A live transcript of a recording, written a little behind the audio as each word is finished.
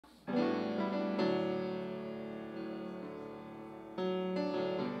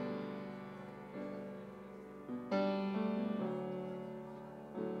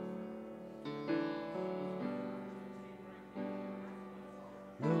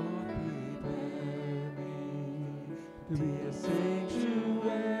to be a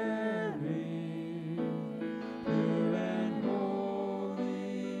sanctuary, pure and holy,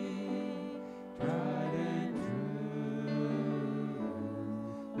 tried and true.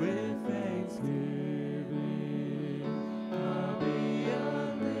 With thanksgiving, I'll be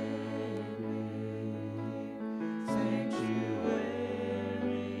a living sanctuary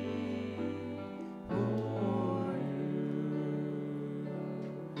for you.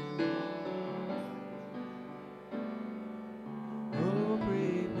 Oh,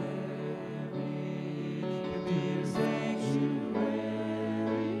 prepare me to be a sanctuary,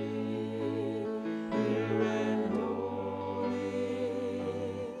 pure and holy,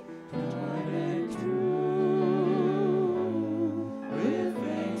 tried and true. With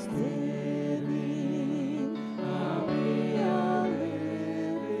thanksgiving, I'll be a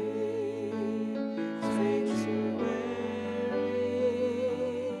living sanctuary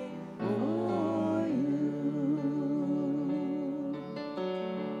for you.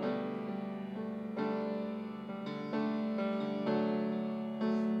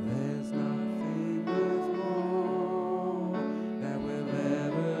 There's nothing worth more that will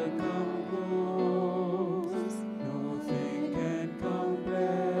ever come close. Nothing can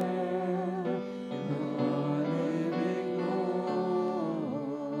compare. You are living hope.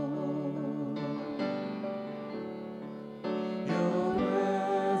 Your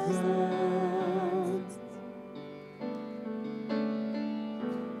presence.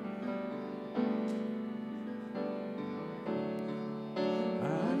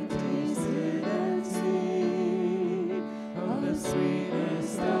 I've tasted and seen of the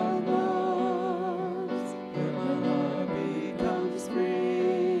sweetest of loves, when my heart becomes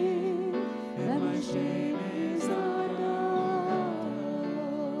free and my shame is undone.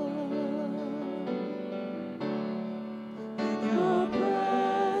 In your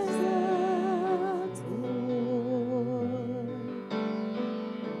presence, Lord.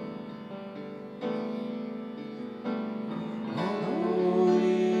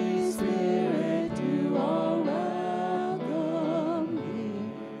 Holy Spirit, you are welcome here.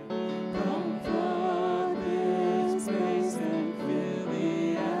 Come flood this place and fill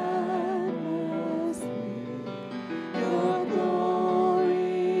the atmosphere. Your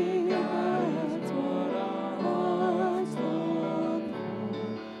glory guides what our hearts long for.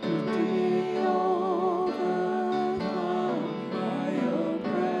 To be overcome by your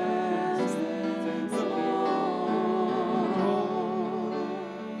presence, Lord.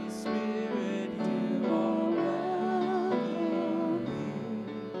 Holy Spirit, you are welcome here.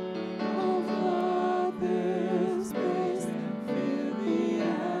 Come flood this place and fill the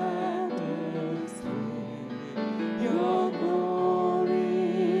atmosphere. Your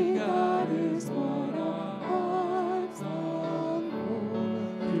glory, God, is what our hearts long for.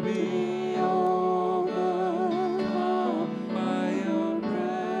 To be overcome by your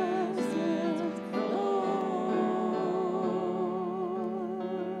presence, Lord.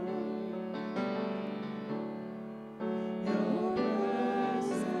 Your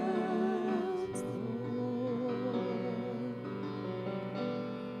presence, Lord.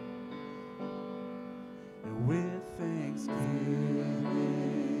 And with thanksgiving,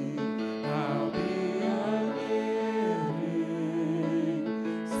 I'll be a living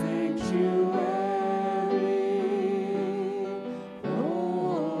sanctuary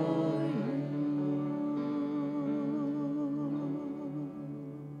for you.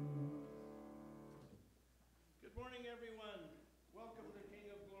 Good morning, everyone. Welcome to King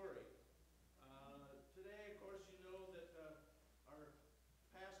of Glory. Today, of course, you know that our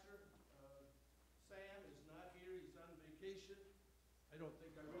pastor, Sam, is not here. He's on vacation. I don't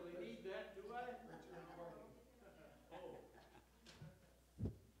think I really need that, do I? Oh.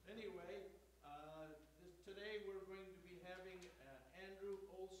 Anyway, today we're going to be having Andrew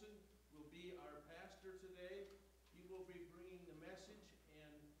Olson will be our pastor today. He will be bringing the message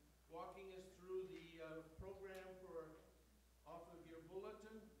and walking us through the program for off of your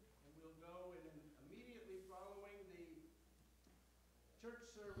bulletin, and we'll go and then immediately following the church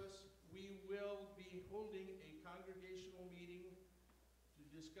service, we will be holding a congregational meeting to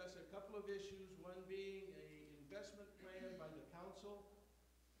discuss a couple of issues, one being a investment plan by the council,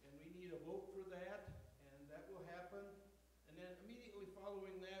 and we need a vote for that, and that will happen. And then immediately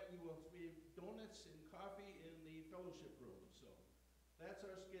following that, we have donuts and coffee in the fellowship room. So that's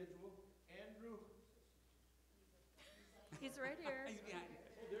our schedule. Andrew? He's right here.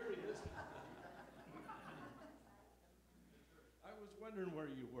 Oh, there he is. I was wondering where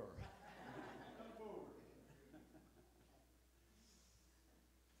you were. Come forward.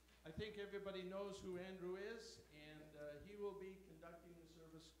 I think everybody knows who Andrew is, and he will be conducting the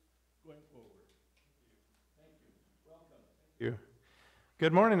service going forward. Thank you. Welcome. you.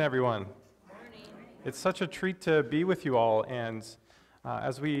 Good morning, everyone. Morning. It's such a treat to be with you all, and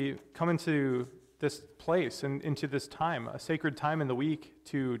as we come into this place and into this time, a sacred time in the week,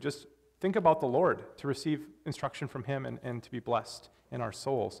 to just think about the Lord, to receive instruction from Him and to be blessed in our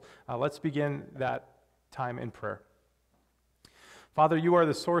souls. Let's begin that time in prayer. Father, you are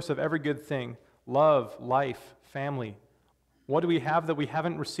the source of every good thing, love, life, family. What do we have that we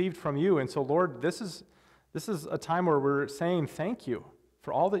haven't received from you? And so, Lord, this is a time where we're saying thank you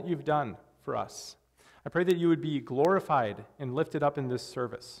for all that you've done for us. I pray that you would be glorified and lifted up in this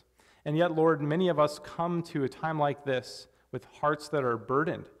service. And yet, Lord, many of us come to a time like this with hearts that are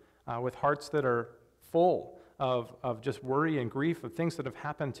burdened, with hearts that are full of just worry and grief of things that have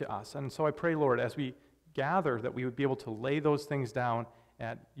happened to us. And so I pray, Lord, as we gather, that we would be able to lay those things down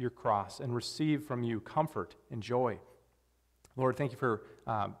at your cross and receive from you comfort and joy. Lord, thank you for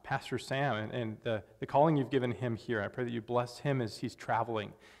Pastor Sam and the calling you've given him here. I pray that you bless him as he's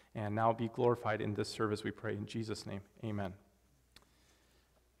traveling and now be glorified in this service, we pray in Jesus' name. Amen.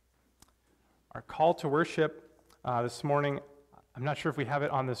 Our call to worship this morning, I'm not sure if we have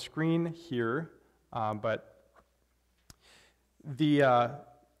it on the screen here, but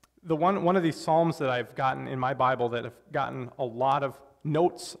one of these psalms that I've gotten in my Bible that have gotten a lot of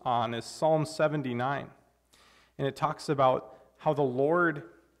notes on is Psalm 79. And it talks about how the Lord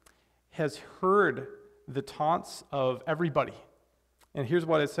has heard the taunts of everybody. And here's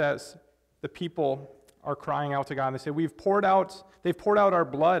what it says. The people are crying out to God, and they say, they've poured out our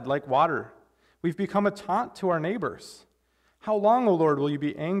blood like water. We've become a taunt to our neighbors. How long, O Lord, will you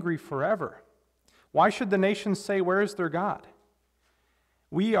be angry forever? Why should the nations say, where is their God?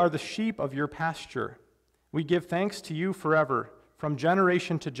 We are the sheep of your pasture. We give thanks to you forever. From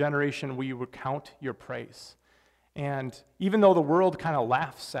generation to generation, we recount your praise. And even though the world kind of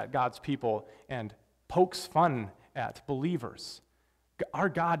laughs at God's people and pokes fun at believers, our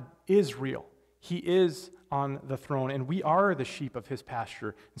God is real. He is on the throne, and we are the sheep of his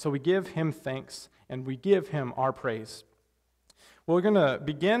pasture. And so we give him thanks, and we give him our praise. Well, we're going to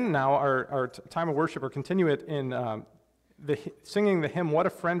begin now our time of worship, or continue it in singing the hymn, What a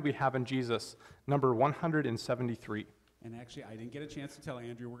Friend We Have in Jesus, number 173. And actually, I didn't get a chance to tell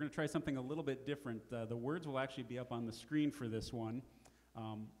Andrew, we're going to try something a little bit different. The words will actually be up on the screen for this one,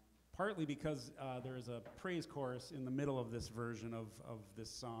 partly because there is a praise chorus in the middle of this version of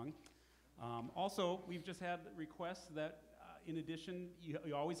this song. Also, we've just had requests that, in addition,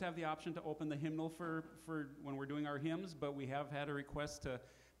 you always have the option to open the hymnal for when we're doing our hymns, but we have had a request to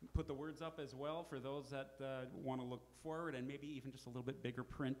put the words up as well for those that want to look forward, and maybe even just a little bit bigger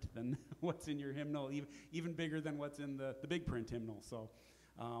print than what's in your hymnal, even bigger than what's in the big print hymnal. So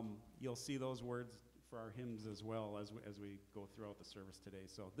you'll see those words for our hymns as well as we go throughout the service today.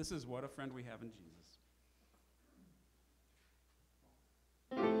 So this is What a Friend We Have in Jesus.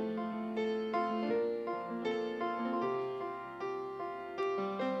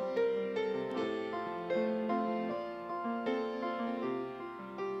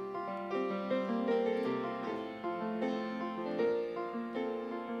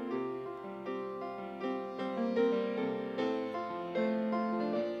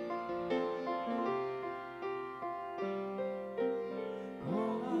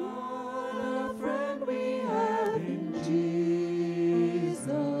 What a friend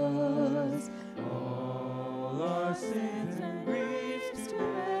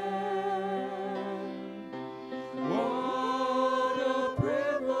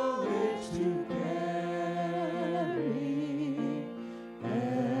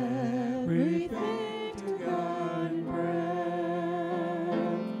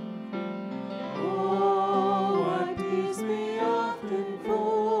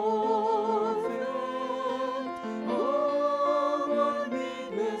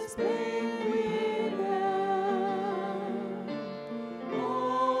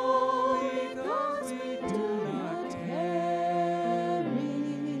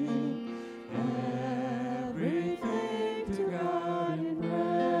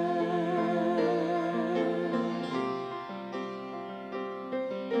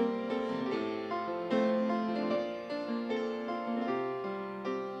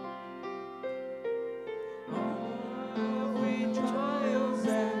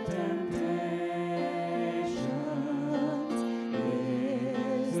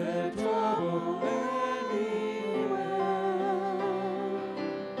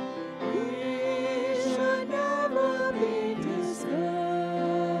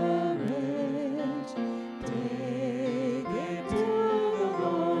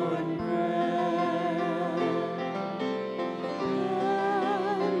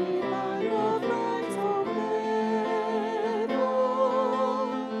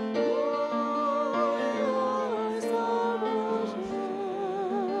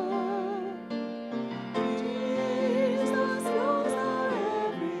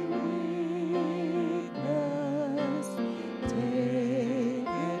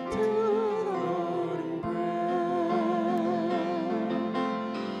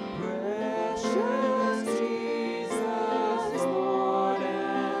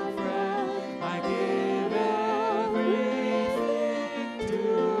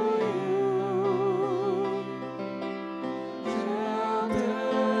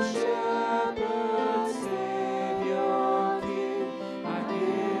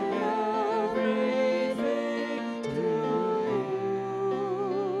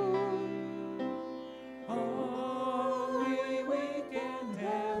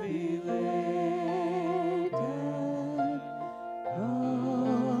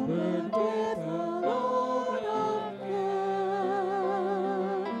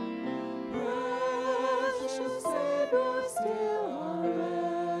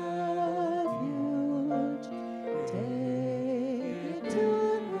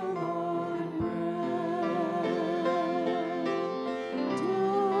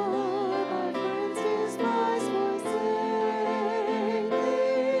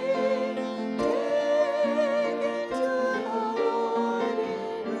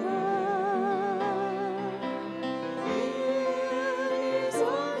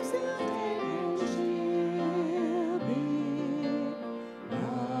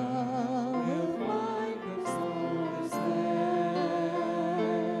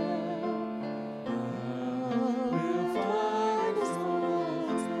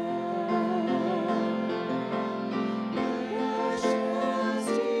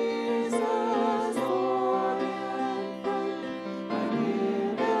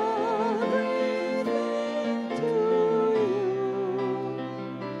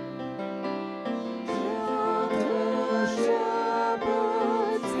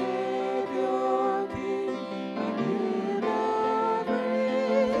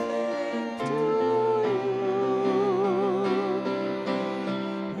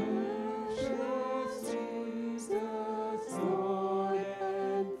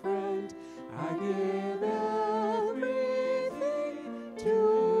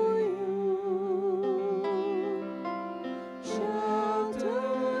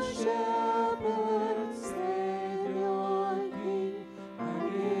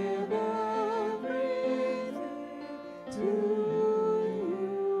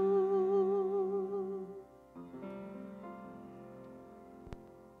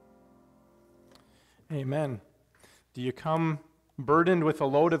Amen. Do you come burdened with a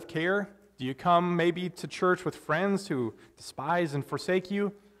load of care? Do you come maybe to church with friends who despise and forsake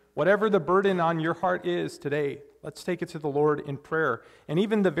you? Whatever the burden on your heart is today, let's take it to the Lord in prayer. And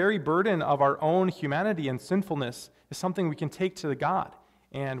even the very burden of our own humanity and sinfulness is something we can take to God.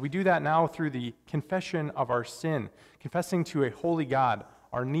 And we do that now through the confession of our sin, confessing to a holy God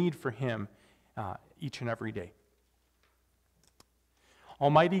our need for Him each and every day.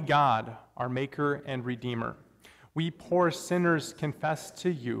 Almighty God, our Maker and Redeemer, we poor sinners confess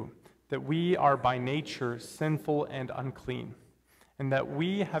to you that we are by nature sinful and unclean, and that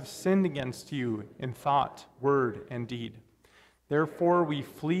we have sinned against you in thought, word, and deed. Therefore, we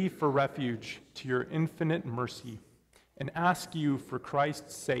flee for refuge to your infinite mercy and ask you, for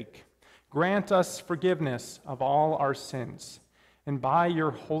Christ's sake, grant us forgiveness of all our sins, and by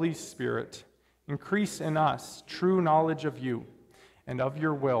your Holy Spirit, increase in us true knowledge of you and of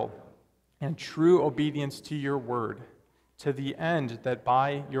your will, and true obedience to your word, to the end that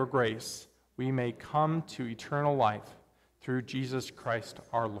by your grace we may come to eternal life through Jesus Christ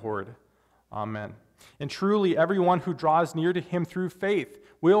our Lord. Amen. And truly, everyone who draws near to him through faith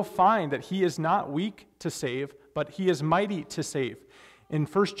will find that he is not weak to save, but he is mighty to save. In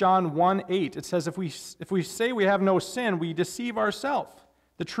 1 John 1:8, it says, if we say we have no sin, we deceive ourselves.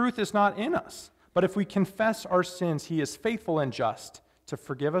 The truth is not in us. But if we confess our sins, he is faithful and just to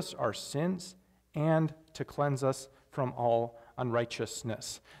forgive us our sins and to cleanse us from all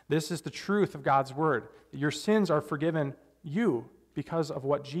unrighteousness. This is the truth of God's word. Your sins are forgiven you because of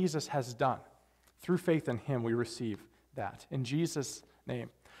what Jesus has done. Through faith in him, we receive that. In Jesus' name.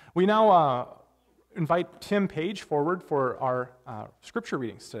 We now invite Tim Page forward for our scripture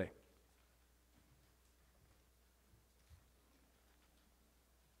readings today.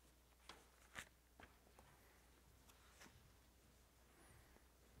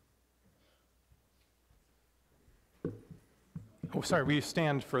 Oh, sorry, we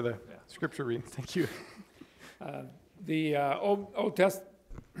stand for the scripture reading. Thank you. The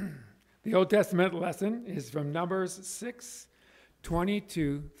Old Testament lesson is from Numbers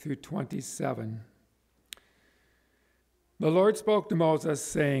 6:22 through 27. The Lord spoke to Moses,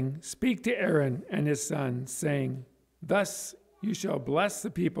 saying, "Speak to Aaron and his sons, saying, Thus you shall bless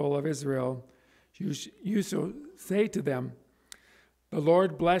the people of Israel. You shall say to them, The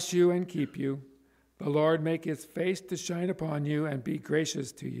Lord bless you and keep you. The Lord make his face to shine upon you and be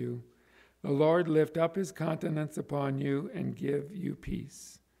gracious to you. The Lord lift up his countenance upon you and give you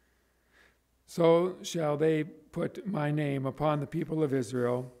peace. So shall they put my name upon the people of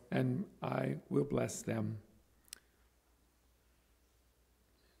Israel, and I will bless them."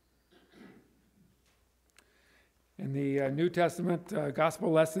 And the New Testament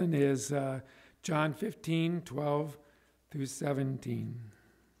gospel lesson is John 15:12 through 17.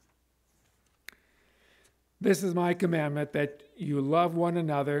 "This is my commandment, that you love one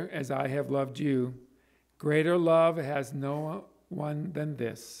another as I have loved you. Greater love has no one than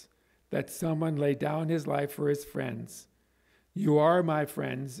this, that someone lay down his life for his friends. You are my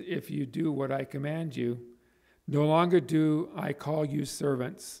friends if you do what I command you. No longer do I call you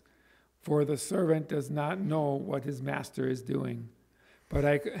servants, for the servant does not know what his master is doing. But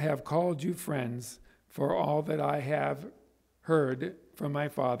I have called you friends, for all that I have heard from my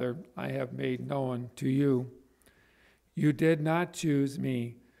Father I have made known to you. You did not choose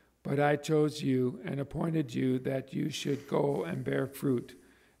me, but I chose you and appointed you that you should go and bear fruit,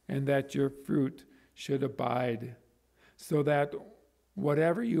 and that your fruit should abide, so that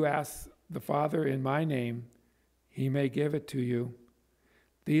whatever you ask the Father in my name, he may give it to you.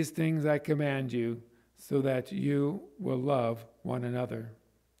 These things I command you, so that you will love one another."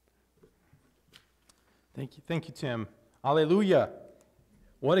 Thank you, Tim. Alleluia.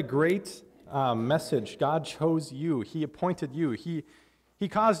 What a great message. God chose you. He appointed you. He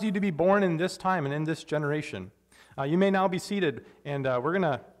caused you to be born in this time and in this generation. You may now be seated, and we're going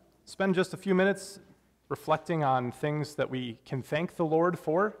to spend just a few minutes reflecting on things that we can thank the Lord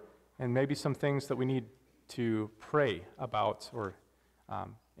for, and maybe some things that we need to pray about, or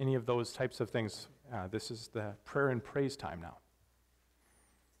any of those types of things. This is the prayer and praise time now.